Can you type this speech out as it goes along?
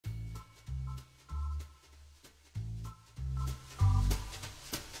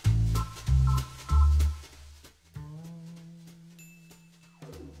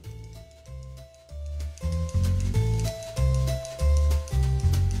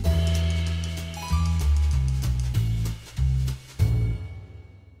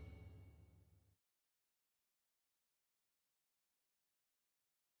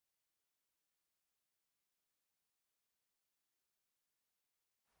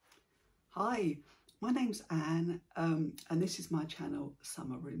Hi, my name's Anne and this is my channel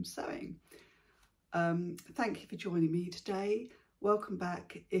Summer Room Sewing. Thank you for joining me today. Welcome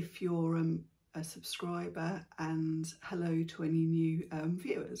back if you're a subscriber, and hello to any new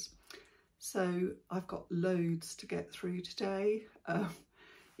viewers. So I've got loads to get through today.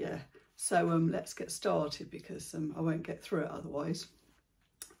 Let's get started because I won't get through it otherwise.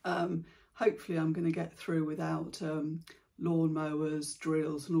 Hopefully I'm going to get through without lawnmowers,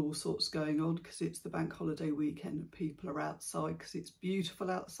 drills and all sorts going on, because it's the bank holiday weekend and people are outside because it's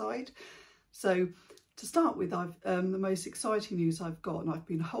beautiful outside. So to start with, the most exciting news I've got, and I've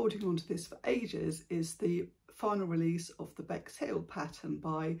been holding on to this for ages, is the final release of the Bexhill pattern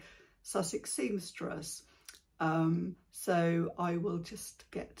by Sussex Seamstress. So I will just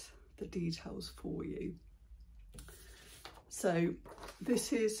get the details for you. So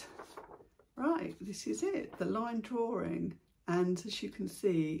this is it, the line drawing, and as you can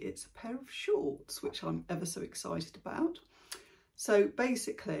see it's a pair of shorts, which I'm ever so excited about. So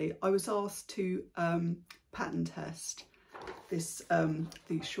basically I was asked to pattern test these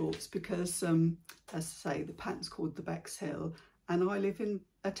shorts because as I say, the pattern's called the Bexhill and I live in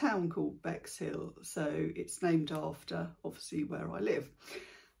a town called Bexhill, so it's named after obviously where I live.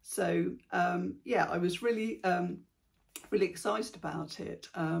 So yeah, I was really excited about it.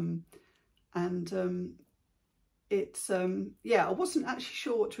 Yeah, I wasn't actually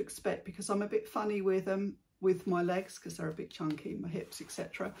sure what to expect because I'm a bit funny with my legs because they're a bit chunky, my hips,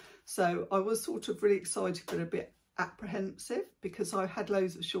 etc. So I was sort of really excited but a bit apprehensive because I had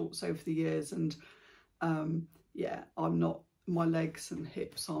loads of shorts over the years, and yeah, my legs and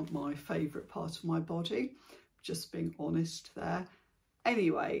hips aren't my favourite part of my body, just being honest there.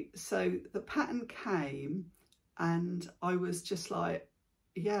 Anyway, so the pattern came and I was just like,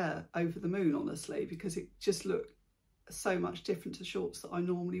 yeah, over the moon, honestly, because it just looked so much different to shorts that I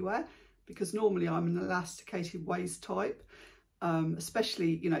normally wear, because normally I'm an elasticated waist type,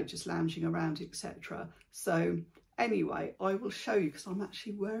 especially, you know, just lounging around, etc. So anyway, I will show you because I'm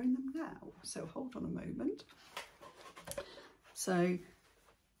actually wearing them now, so hold on a moment. So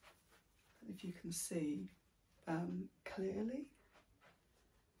if you can see clearly,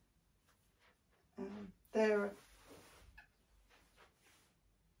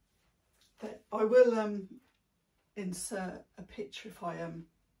 I will insert a picture if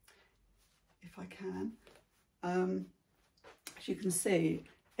I can. As you can see,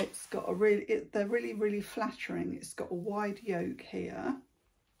 it's got a they're really flattering. It's got a wide yoke here,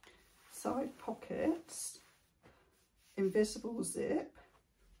 side pockets, invisible zip.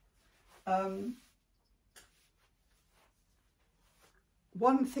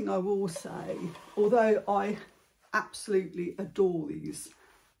 One thing I will say, although I absolutely adore these,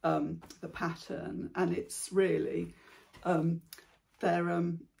 the pattern, and it's really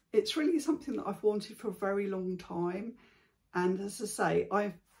it's really something that I've wanted for a very long time, and as I say,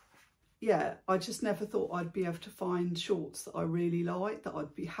 I just never thought I'd be able to find shorts that I really like, that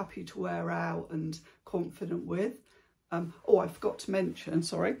I'd be happy to wear out and confident with. Oh, I forgot to mention,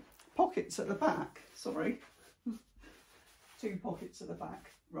 sorry, pockets at the back, sorry. 2 pockets at the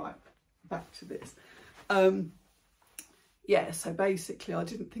back. Right, back to this. Yeah, so basically I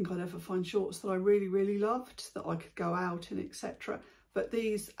didn't think I'd ever find shorts that I really loved, that I could go out in, etc. But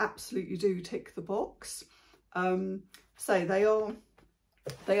these absolutely do tick the box. So they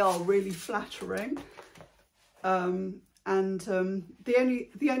are really flattering. The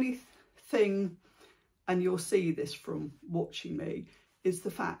only thing, and you'll see this from watching me, is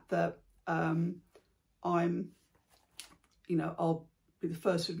the fact that I'll be the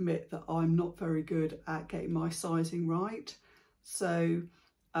first to admit that I'm not very good at getting my sizing right. So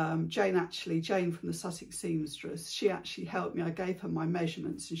Jane from the Sussex Seamstress, she actually helped me. I gave her my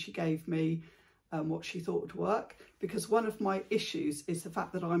measurements and she gave me what she thought would work, because one of my issues is the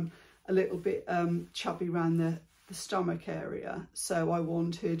fact that I'm a little bit chubby around the stomach area. So I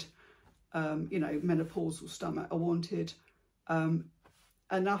wanted, menopausal stomach, I wanted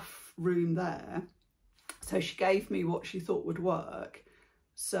enough room there. So she gave me what she thought would work.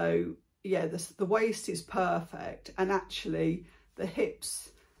 So yeah, the waist is perfect, and actually the hips,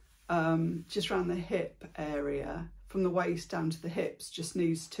 just around the hip area, from the waist down to the hips, just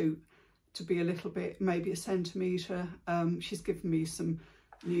needs to be a little bit, maybe a centimetre. She's given me some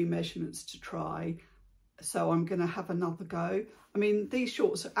new measurements to try, so I'm going to have another go. I mean, these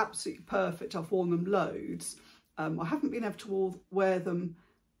shorts are absolutely perfect. I've worn them loads. I haven't been able to wear them.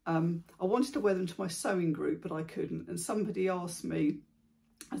 I wanted to wear them to my sewing group, but I couldn't. And somebody asked me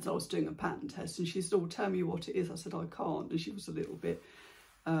as I was doing a pattern test, and she said, "Oh, tell me what it is." I said, "I can't." And she was a little bit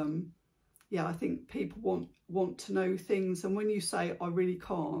yeah, I think people want to know things, and when you say I really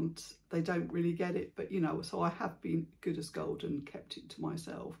can't, they don't really get it. But you know, so I have been good as gold and kept it to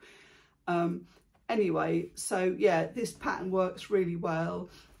myself. Anyway, so yeah, this pattern works really well.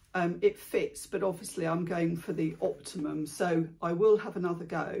 It fits, but obviously I'm going for the optimum, so I will have another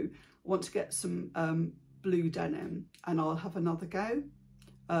go. I want to get some blue denim, and I'll have another go.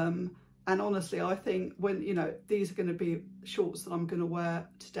 And honestly, I think when, you know, these are going to be shorts that I'm going to wear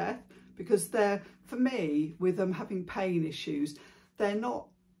to death, because they're, for me, with them having pain issues, they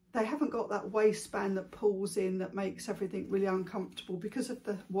haven't got that waistband that pulls in, that makes everything really uncomfortable. Because of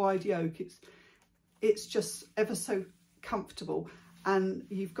the wide yoke, it's just ever so comfortable. And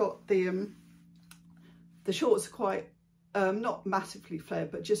you've got the shorts are quite not massively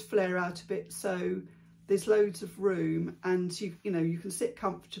flared, but just flare out a bit, so there's loads of room, and you know, you can sit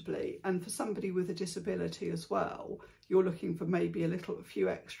comfortably. And for somebody with a disability as well, you're looking for maybe a few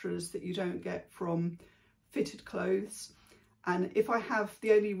extras that you don't get from fitted clothes. And if I have,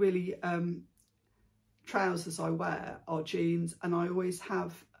 the only really trousers I wear are jeans, and I always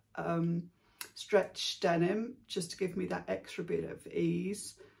have stretch denim just to give me that extra bit of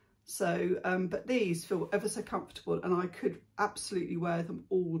ease. So but these feel ever so comfortable, and I could absolutely wear them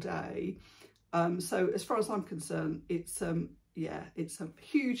all day. So as far as I'm concerned, it's yeah, it's a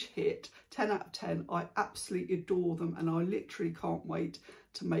huge hit, 10 out of 10. I absolutely adore them, and I literally can't wait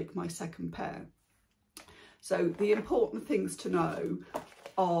to make my second pair. So the important things to know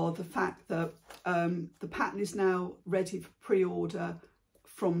are the fact that the pattern is now ready for pre-order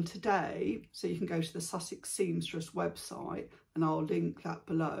from today, so you can go to the Sussex Seamstress website, and I'll link that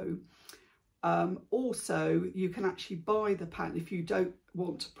below. Also, you can actually buy the pattern if you don't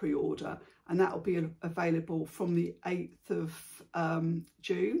want to pre-order, and that will be available from the 8th of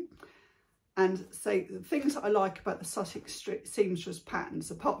June. And so the things that I like about the Sussex Seamstress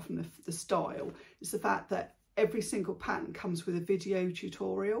patterns, apart from the style, is the fact that every single pattern comes with a video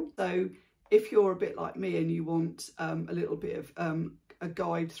tutorial. So if you're a bit like me and you want a little bit of a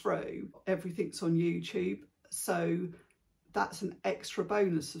guide through, everything's on YouTube, so that's an extra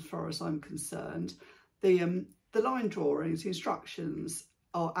bonus as far as I'm concerned. The line drawings, the instructions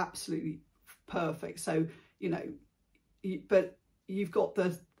are absolutely perfect. So you know, but you've got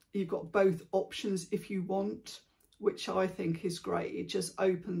both options if you want, which I think is great. It just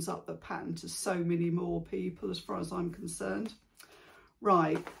opens up the pattern to so many more people as far as I'm concerned.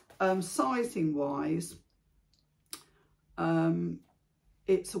 Right, sizing wise,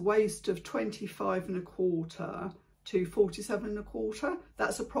 it's a waist of 25¼ to 47¼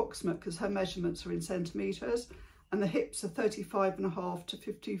 That's approximate because her measurements are in centimetres, and the hips are 35½ to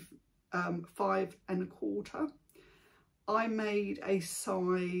 55¼ I made a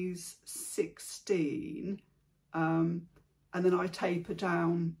size 16, and then I taper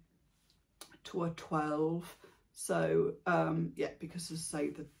down to a 12. So yeah, because, as I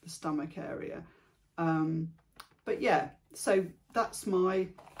say, the stomach area. But yeah, so that's my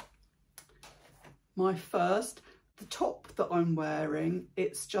first. The top that I'm wearing,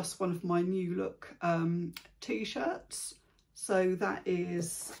 it's just one of my new look t-shirts. So that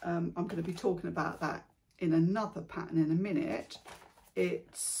is, I'm going to be talking about that in another pattern in a minute.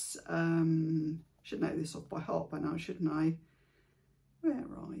 It's, should know this off by heart by now, shouldn't I? Where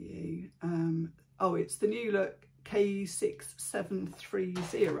are you? Oh, it's the new look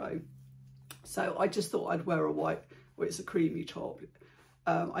K6730. So I just thought I'd wear a white, well, it's a creamy top.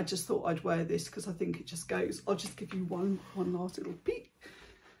 I just thought I'd wear this because I think it just goes. I'll just give you one last little peek.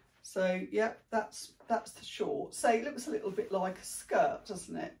 So yeah, that's the short. So it looks a little bit like a skirt,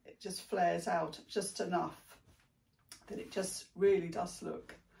 doesn't it? It just flares out just enough that it just really does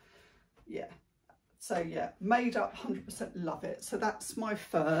look, yeah. So yeah, made up, 100% love it. So that's my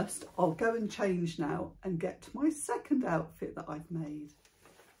first. I'll go and change now and get to my second outfit that I've made.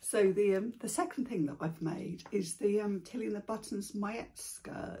 So the second thing that I've made is the Tilling the Buttons Mayette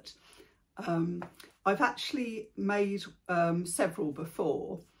skirt. I've actually made several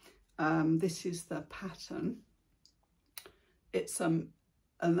before. This is the pattern. It's an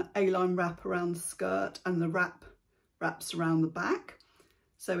A-line wrap around the skirt, and the wraps around the back.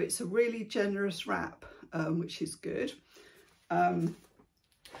 So it's a really generous wrap, which is good. Right,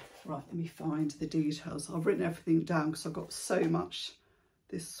 let me find the details. I've written everything down because I've got so much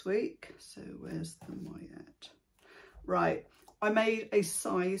this week. So where's the Mayette? Right, I made a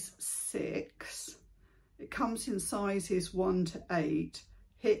size 6. It comes in sizes 1 to 8.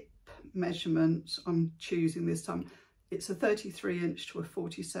 Hip measurement, I'm choosing this time. It's a 33" to a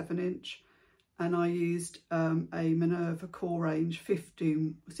 47", and I used a Minerva core range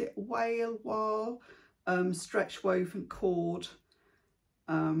 15, was it whale stretch woven cord,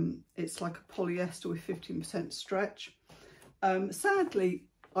 It's like a polyester with 15% stretch. Sadly,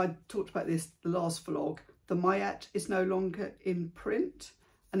 I talked about this the last vlog, the Mayette is no longer in print,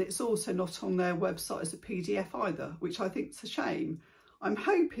 and it's also not on their website as a PDF either, which I think is a shame. I'm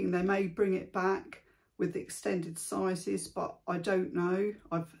hoping they may bring it back with the extended sizes, but I don't know.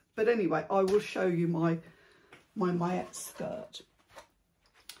 But anyway, I will show you my Mayette skirt.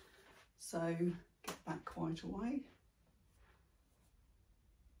 So get that quite away.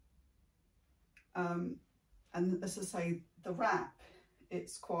 And as I say, the wrap,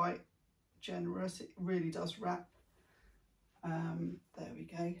 it's quite generous. It really does wrap. There we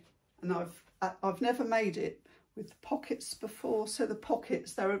go. And I've never made it with the pockets before. So the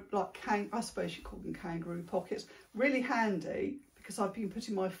pockets, they're like, I suppose you call them kangaroo pockets. Really handy because I've been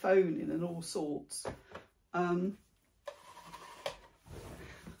putting my phone in and all sorts. I've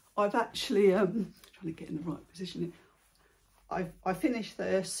actually, trying to get in the right position. I finished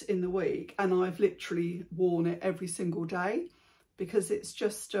this in the week and I've literally worn it every single day because it's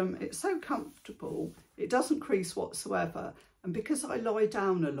just, it's so comfortable. It doesn't crease whatsoever. And because I lie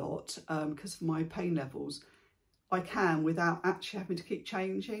down a lot, because of my pain levels, I can without actually having to keep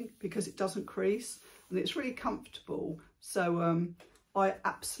changing because it doesn't crease and it's really comfortable. So I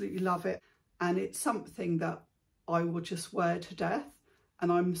absolutely love it. And it's something that I will just wear to death.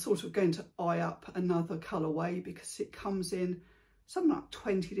 And I'm sort of going to eye up another colourway because it comes in something like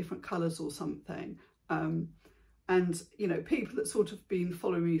 20 different colours or something. And, you know, people that sort of been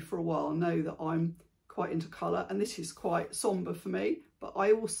following me for a while know that I'm quite into colour, and this is quite sombre for me. But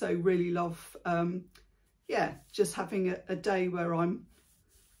I also really love, yeah, just having a day where I'm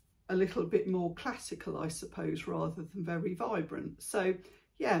a little bit more classical, I suppose, rather than very vibrant. So,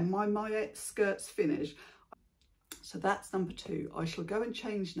 yeah, my Mayette skirt's finished. So that's number 2. I shall go and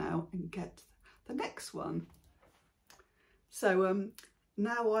change now and get the next one. So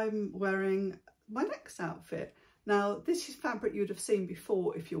now I'm wearing my next outfit. Now this is fabric you'd have seen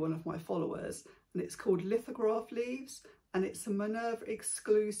before if you're one of my followers, and it's called Lithograph Leaves, and it's a Minerva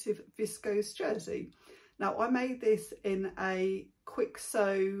exclusive viscose jersey. Now I made this in a quick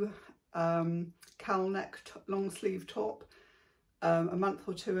sew cowl neck long sleeve top a month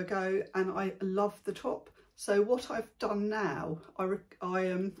or 2 ago, and I love the top. So what I've done now,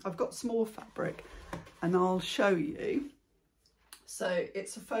 I've got some more fabric and I'll show you. So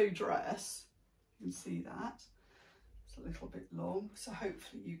it's a faux dress, you can see that. It's a little bit long, so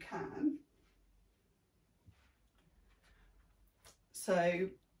hopefully you can. So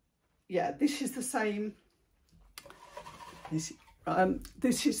yeah, this is the same, this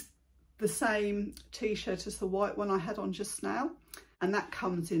is the same t-shirt as the white one I had on just now. And that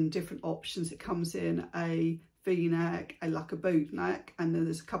comes in different options. It comes in a V-neck, like a boot neck, and then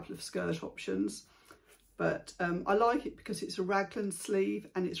there's a couple of skirt options. But I like it because it's a raglan sleeve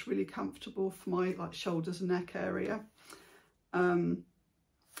and it's really comfortable for my shoulders and neck area. The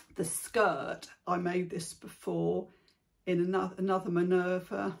skirt, I made this before in another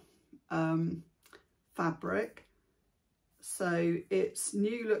Minerva fabric. So it's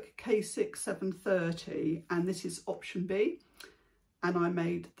New Look K6 730, and this is option B. And I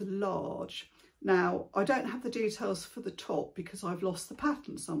made the large. Now, I don't have the details for the top because I've lost the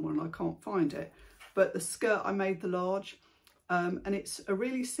pattern somewhere and I can't find it. But the skirt, I made the large, and it's a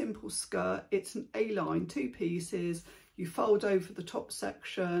really simple skirt. It's an A-line, 2 pieces. You fold over the top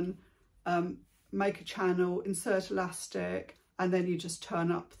section, make a channel, insert elastic, and then you just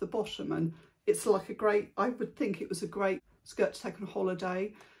turn up the bottom. And it's like a great, I would think it was a great skirt to take on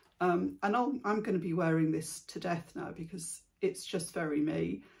holiday. And I'm going to be wearing this to death now because it's just very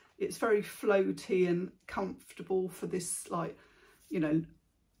me. It's very floaty and comfortable for this, like, you know,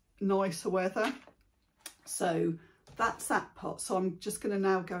 nicer weather. So that's that part. So I'm just going to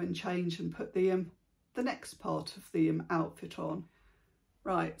now go and change and put the next part of the outfit on.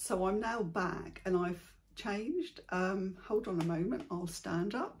 Right, so I'm now back and I've changed. Hold on a moment, I'll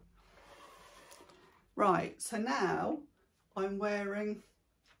stand up. Right, so now I'm wearing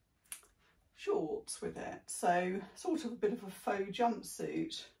shorts with it, so sort of a bit of a faux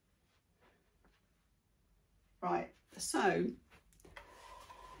jumpsuit. Right, so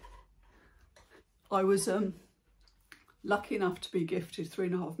I was lucky enough to be gifted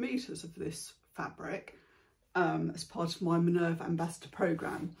 3.5 meters of this fabric as part of my Minerva Ambassador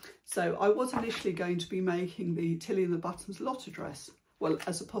programme. So I was initially going to be making the Tilly and the Buttons Lotta dress, well,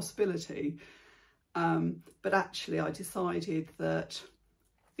 as a possibility, but actually I decided that,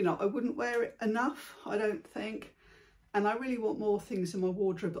 you know, I wouldn't wear it enough, I don't think. And I really want more things in my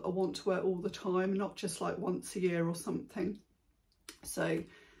wardrobe that I want to wear all the time, not just like once a year or something. So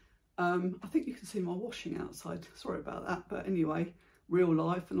I think you can see my washing outside, sorry about that. But anyway, real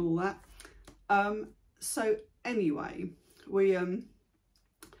life and all that. So anyway, we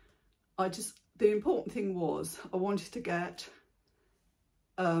the important thing was I wanted to get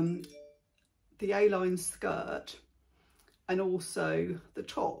the A-line skirt and also the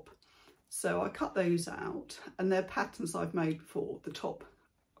top. So I cut those out, and they're patterns I've made before. The top,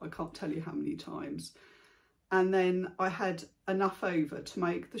 I can't tell you how many times. And then I had enough over to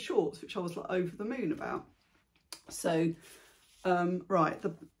make the shorts, which I was like over the moon about. So, right,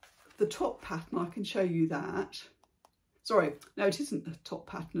 the top pattern, I can show you that. Sorry, no, it isn't the top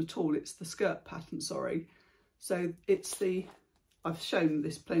pattern at all. It's the skirt pattern, sorry. So it's the, I've shown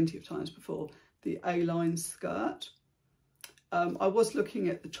this plenty of times before, the A-line skirt. I was looking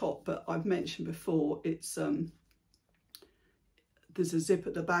at the top, but I've mentioned before, it's there's a zip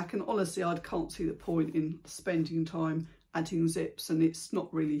at the back, and honestly I can't see the point in spending time adding zips, and it's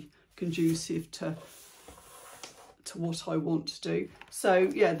not really conducive to what I want to do. So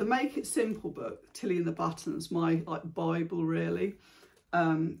yeah, the Make It Simple book, Tilly and the Buttons, my like Bible really.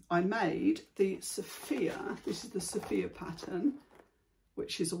 I made the Sophia, this is the Sophia pattern,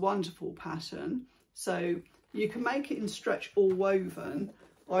 which is a wonderful pattern. So you can make it in stretch or woven.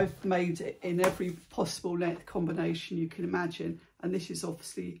 I've made it in every possible length combination you can imagine, and this is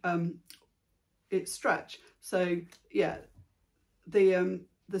obviously it's stretch. So yeah, the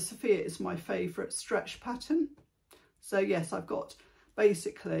Sophia is my favourite stretch pattern. So yes, I've got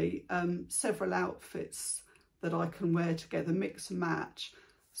basically several outfits that I can wear together, mix and match.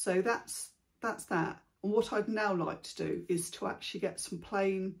 So that's that. And what I'd now like to do is to actually get some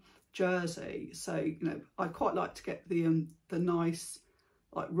plain jersey. So, you know, I'd quite like to get the nice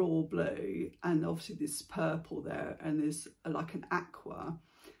like raw blue, and obviously this purple there, and there's like an aqua.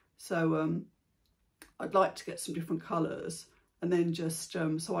 So I'd like to get some different colours, and then just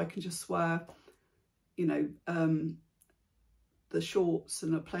so I can just wear, you know, the shorts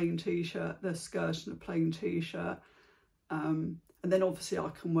and a plain t-shirt, the skirt and a plain t-shirt, and then obviously I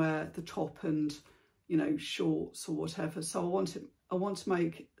can wear the top and, you know, shorts or whatever. So I want to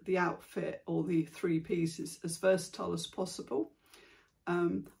make the outfit or the three pieces as versatile as possible.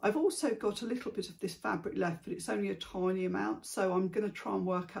 I've also got a little bit of this fabric left, but it's only a tiny amount, so I'm going to try and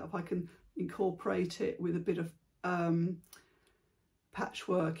work out if I can incorporate it with a bit of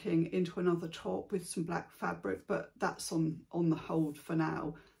patchworking into another top with some black fabric, but that's on the hold for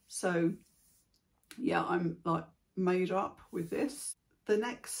now. So yeah, I'm like made up with this. The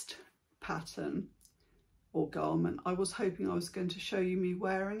next pattern or garment, I was hoping I was going to show you me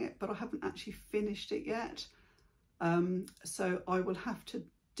wearing it, but I haven't actually finished it yet. So I will have to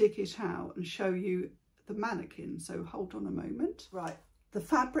dig it out and show you the mannequin. So hold on a moment. Right, the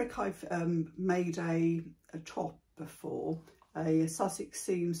fabric I've made a top before, a Sussex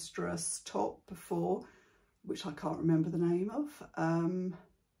Seamstress top before, which I can't remember the name of.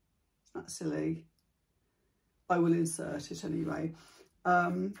 It's not silly. I will insert it anyway.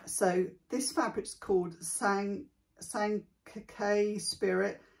 So this fabric's called Sankei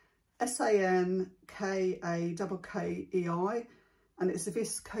Spirit, SANKAKKEI, and it's a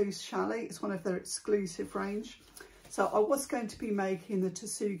viscose chalet. It's one of their exclusive range. So I was going to be making the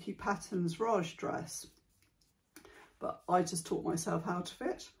Tasuki Patterns Raj dress, but I just taught myself out of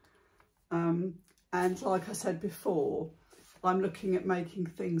it. And like I said before, I'm looking at making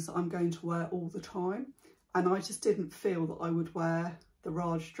things that I'm going to wear all the time, and I just didn't feel that I would wear the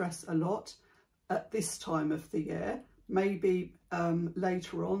Raj dress a lot at this time of the year. Maybe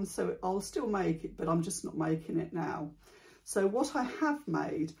later on, so I'll still make it, but I'm just not making it now. So what I have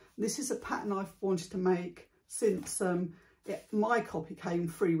made, this is a pattern I've wanted to make since my copy came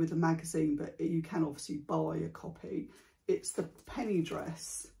free with the magazine, but you can obviously buy a copy. It's the penny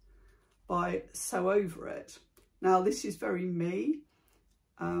dress by Sew Over It. Now this is very me.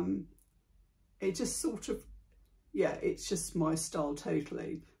 It just sort of, yeah, it's just my style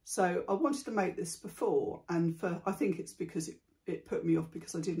totally. So I wanted to make this before, and I think it's because it put me off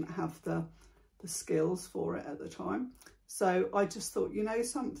because I didn't have the skills for it at the time. So I just thought, you know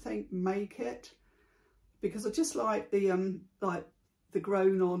something, make it, because I just like the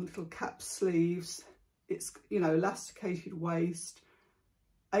grown on little cap sleeves. It's, you know, elasticated waist,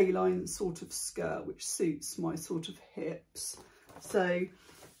 A-line sort of skirt, which suits my sort of hips. So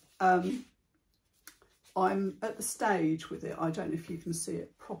I'm at the stage with it. I don't know if you can see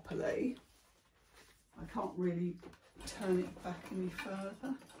it properly. I can't really turn it back any further.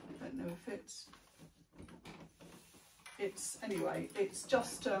 I don't know if it's anyway, it's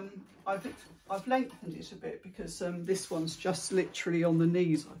just I've lengthened it a bit because this one's just literally on the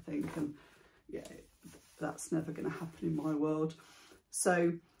knees, I think, and yeah, that's never going to happen in my world.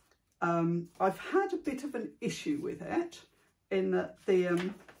 So I've had a bit of an issue with it in that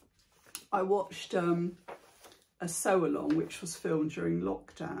I watched a sew along which was filmed during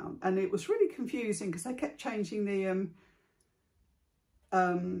lockdown, and it was really confusing because they kept changing the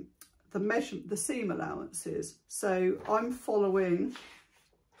seam allowances. So I'm following,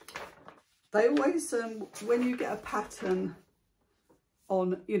 they always when you get a pattern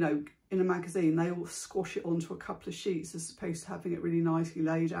on, you know, in a magazine, they all squash it onto a couple of sheets as opposed to having it really nicely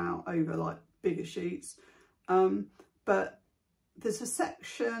laid out over like bigger sheets. But there's a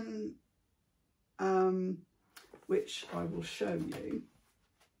section which I will show you.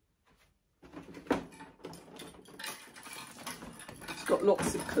 It's got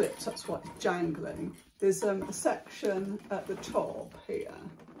lots of clips, that's why it's jangling. There's a section at the top here.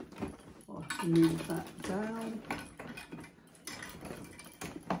 I'll move that down.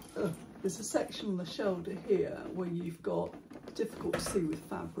 There's a section on the shoulder here where you've got, difficult to see with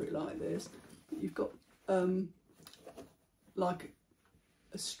fabric like this, but you've got like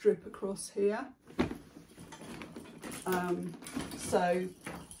a strip across here. So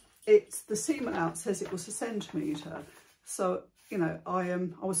it's, the seam allowance says it was a centimetre. So, you know, I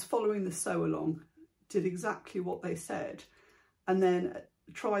was following the sew along, did exactly what they said, and then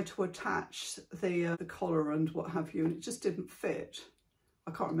tried to attach the collar and what have you, and it just didn't fit.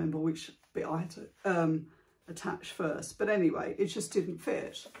 I can't remember which bit I had to attach first, but anyway, it just didn't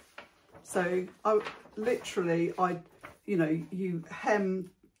fit. So you know, you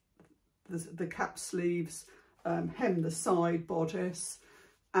hem the cap sleeves, hem the side bodice,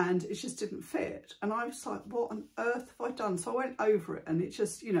 and it just didn't fit. And I was like, what on earth have I done? So I went over it, and it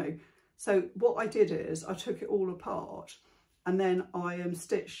just, you know, so what I did is I took it all apart, and then I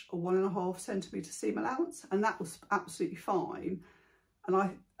stitched a 1.5 centimetre seam allowance, and that was absolutely fine. And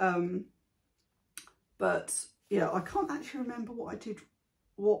I but yeah, I can't actually remember what I did,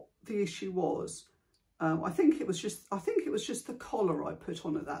 what the issue was. I think it was just the collar I put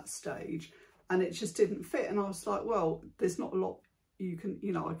on at that stage, and it just didn't fit. And I was like, well, there's not a lot you can,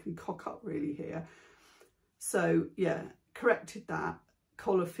 you know, I can cock up really here. So yeah, corrected that,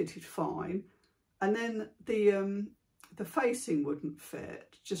 collar fitted fine, and then the facing wouldn't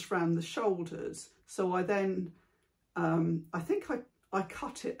fit just round the shoulders. So I then I think I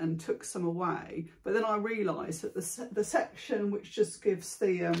cut it and took some away, but then I realised that the section which just gives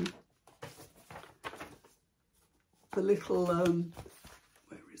the little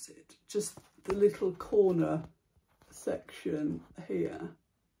where is it? Just the little corner section here.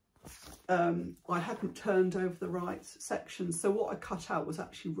 I hadn't turned over the right section, so what I cut out was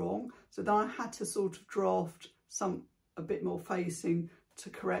actually wrong. So then I had to sort of draft a bit more facing to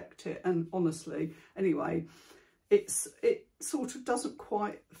correct it. And honestly, anyway, it sort of doesn't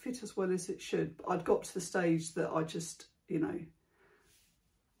quite fit as well as it should. I'd got to the stage that I just, you know,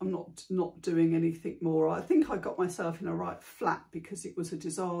 I'm not doing anything more. I think I got myself in a right flat because it was a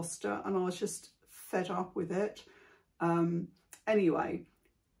disaster, and I was just fed up with it. Anyway,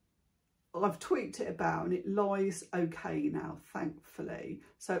 I've tweaked it about and it lies okay now, thankfully.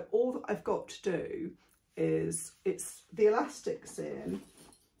 So all that I've got to do is, it's the elastic's in.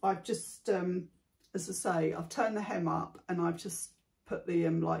 I've just as I say, I've turned the hem up and I've just put the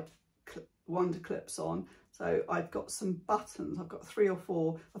like wonder clips on. So I've got some buttons, I've got 3 or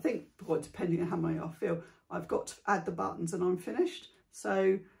 4, I think, well, depending on how many I feel, I've got to add the buttons and I'm finished.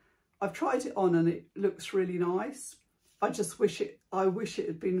 So I've tried it on and it looks really nice. I just wish it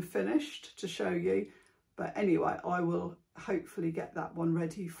had been finished to show you. But anyway, I will hopefully get that one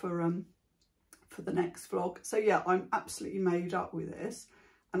ready for the next vlog. So yeah, I'm absolutely made up with this.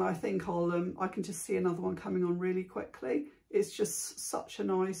 And I think I can just see another one coming on really quickly. It's just such a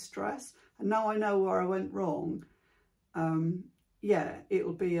nice dress. And now I know where I went wrong. Yeah,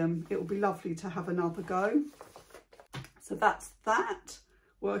 it'll be lovely to have another go. So that's that,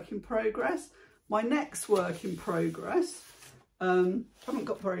 work in progress. My next work in progress, haven't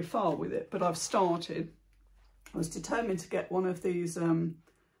got very far with it, but I've started. I was determined to get one of these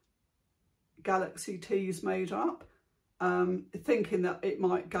Galaxy tees made up, thinking that it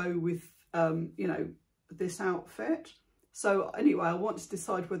might go with, you know, this outfit. So anyway, I want to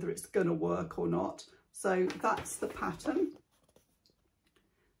decide whether it's going to work or not. So that's the pattern,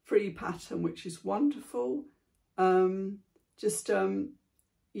 free pattern, which is wonderful.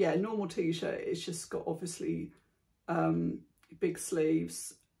 Yeah, normal t-shirt. It's just got obviously big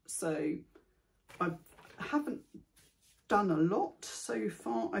sleeves. So I haven't done a lot so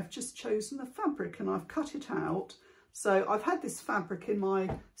far. I've just chosen the fabric and I've cut it out. So I've had this fabric in my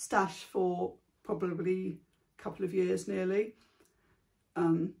stash for probably a couple of years nearly.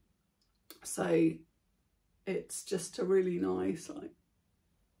 So it's just a really nice like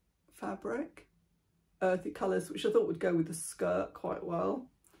fabric. earthy colours, which I thought would go with the skirt quite well.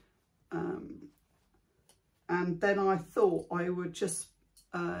 And then I thought I would just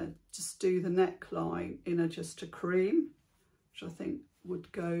do the neckline in just a cream, which I think would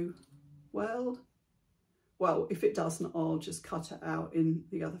go well. Well, if it doesn't, I'll just cut it out in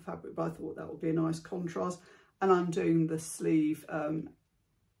the other fabric, but I thought that would be a nice contrast. And I'm doing the sleeve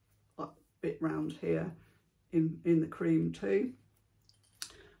bit round here in the cream too.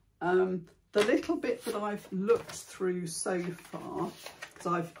 The little bit that I've looked through so far,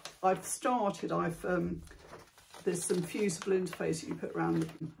 because I've started, there's some fusible interface that you put around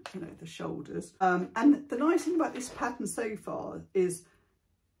the shoulders. And the nice thing about this pattern so far is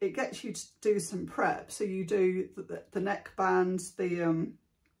it gets you to do some prep. So you do the neck bands, the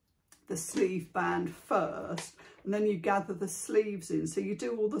sleeve band first, and then you gather the sleeves in. So you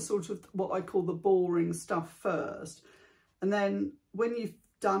do all the sort of what I call the boring stuff first. And then when you've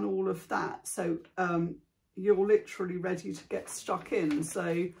done all of that, so you're literally ready to get stuck in.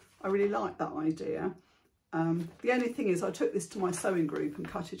 So I really like that idea. The only thing is I took this to my sewing group and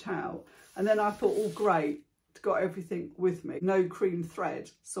cut it out, and then I thought, oh great, got everything with me, no cream thread,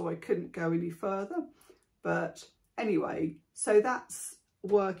 so I couldn't go any further. But anyway, so that's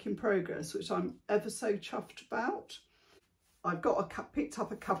work in progress, which I'm ever so chuffed about. I've picked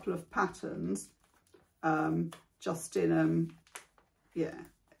up a couple of patterns just in yeah,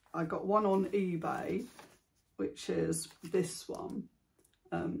 I got one on eBay, which is this one.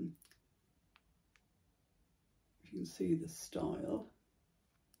 You can see the style,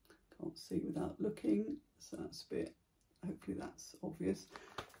 can't see without looking, so that's a bit, hopefully that's obvious.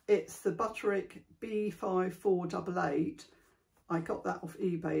 It's the Butterick B5488. I got that off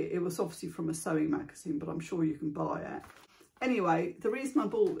eBay. It was obviously from a sewing magazine, but I'm sure you can buy it. Anyway, the reason I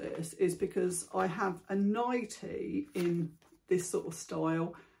bought this is because I have a nightie in this sort of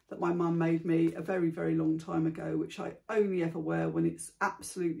style that my mum made me a very, very long time ago, which I only ever wear when it's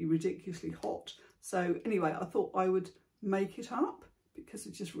absolutely ridiculously hot. So anyway, I thought I would make it up because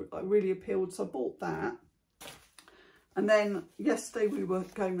it just really appealed. So I bought that. And then yesterday we were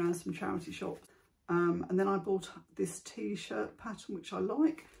going around some charity shops. And then I bought this t-shirt pattern, which I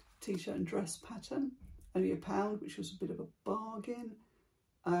like, t-shirt and dress pattern, only £1, which was a bit of a bargain.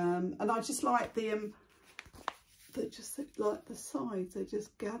 And I just like the sides, they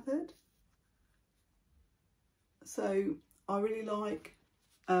just gathered. So I really like,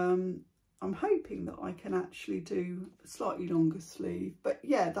 I'm hoping that I can actually do a slightly longer sleeve, but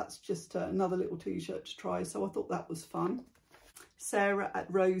yeah, that's just another little t-shirt to try. So I thought that was fun. Sarah at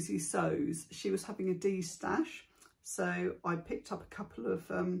Rosie Sews, she was having a de-stash, so I picked up a couple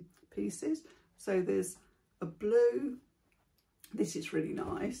of pieces. So there's a blue, this is really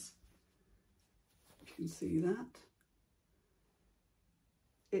nice, you can see that.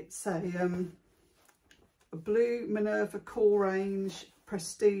 It's a blue Minerva core range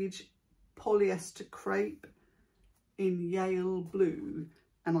prestige polyester crepe in Yale blue,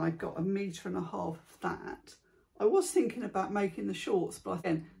 and I got 1.5 meters of that. I was thinking about making the shorts, but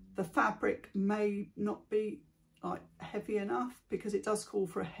again, the fabric may not be like heavy enough because it does call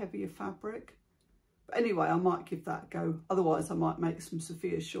for a heavier fabric. But anyway, I might give that a go. Otherwise, I might make some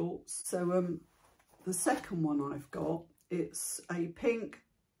Sophia shorts. So the second one I've got, it's a pink,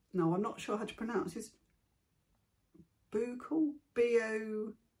 no, I'm not sure how to pronounce this, Bucle,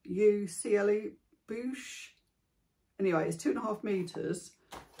 B-O-U-C-L-E, Boosh. Anyway, it's 2.5 meters,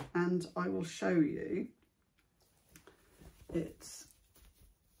 and I will show you. It's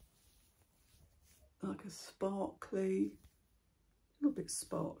like a sparkly, a little bit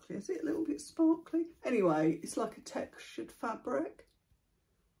sparkly. Is it a little bit sparkly? Anyway, it's like a textured fabric.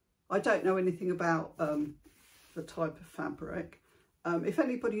 I don't know anything about the type of fabric. If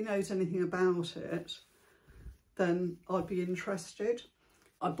anybody knows anything about it, then I'd be interested.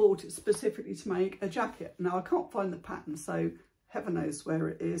 I bought it specifically to make a jacket. Now, I can't find the pattern, so heaven knows where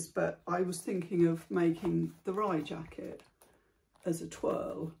it is, but I was thinking of making the rye jacket as a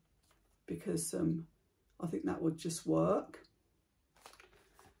twirl because I think that would just work.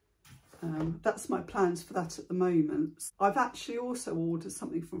 That's my plans for that at the moment. I've actually also ordered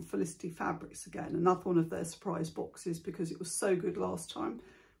something from Felicity Fabrics again, another one of their surprise boxes because it was so good last time,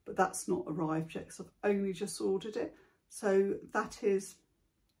 but that's not arrived yet because I've only just ordered it. So that's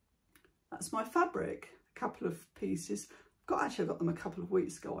my fabric, a couple of pieces. I got them a couple of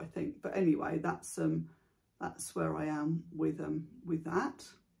weeks ago, I think. But anyway, that's where I am with that.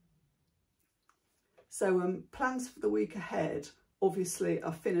 So plans for the week ahead, obviously,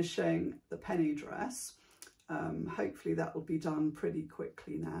 are finishing the penny dress. hopefully that will be done pretty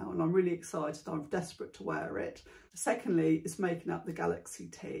quickly now, and I'm really excited. I'm desperate to wear it. Secondly is making up the Galaxy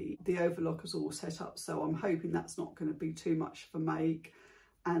tee. The overlock is all set up, so I'm hoping that's not going to be too much of a make.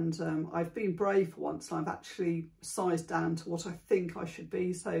 And I've been brave for once, and I've actually sized down to what I think I should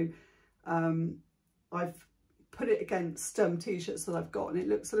be. So I've put it against t-shirts that I've got, and it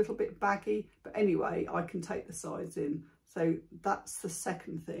looks a little bit baggy, but anyway, I can take the size in. So that's the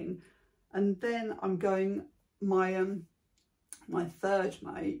second thing. And then I'm going, my third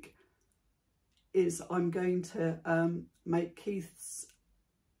make is I'm going to make Keith's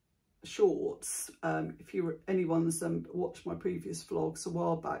shorts. If anyone's watched my previous vlogs a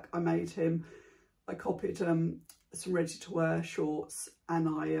while back, I copied some ready to wear shorts,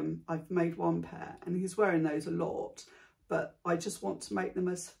 and I've made one pair, and he's wearing those a lot, but I just want to make them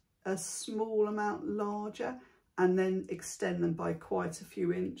as a small amount larger and then extend them by quite a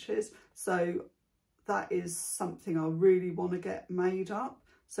few inches. So that is something I really want to get made up.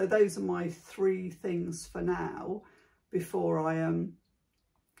 So those are my three things for now before I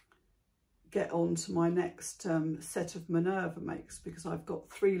get on to my next set of Minerva makes, because I've got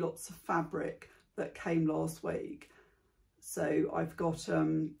 3 lots of fabric that came last week. So I've got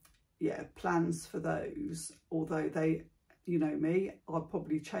yeah, plans for those, although they, you know me, I'll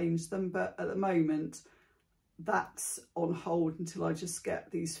probably change them, but at the moment that's on hold until I just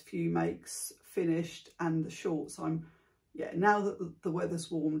get these few makes finished. And the shorts, now that the weather's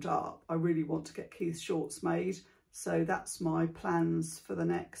warmed up, I really want to get Keith's shorts made. So that's my plans for the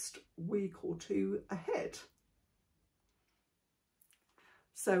next week or two ahead.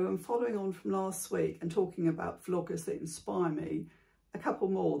 So I'm following on from last week and talking about vloggers that inspire me. A couple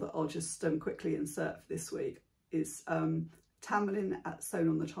more that I'll just quickly insert for this week is Tamerlane at Sewn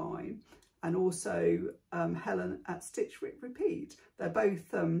on the Time, and also Helen at Stitch Rip Repeat. They're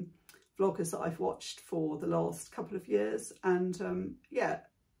both vloggers that I've watched for the last couple of years, and yeah,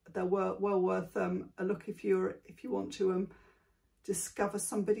 they're well worth a look if you want to discover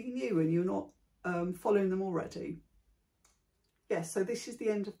somebody new and you're not following them already. Yeah, so this is the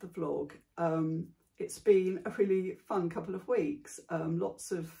end of the vlog. It's been a really fun couple of weeks.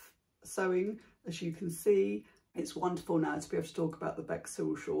 Lots of sewing, as you can see. It's wonderful now to be able to talk about the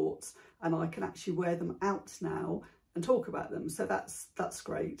Bexhill shorts, and I can actually wear them out now and talk about them. So that's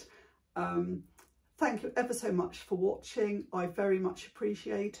great. Thank you ever so much for watching. I very much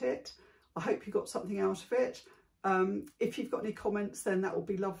appreciate it. I hope you got something out of it. If you've got any comments, then that would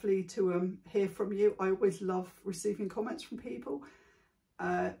be lovely to hear from you. I always love receiving comments from people.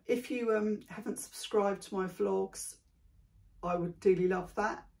 If you haven't subscribed to my vlogs, I would dearly love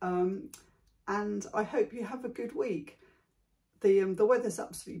that. And I hope you have a good week. The weather's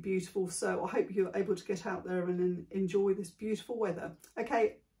absolutely beautiful, so I hope you're able to get out there and enjoy this beautiful weather.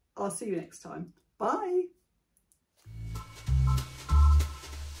 Okay, I'll see you next time. Bye.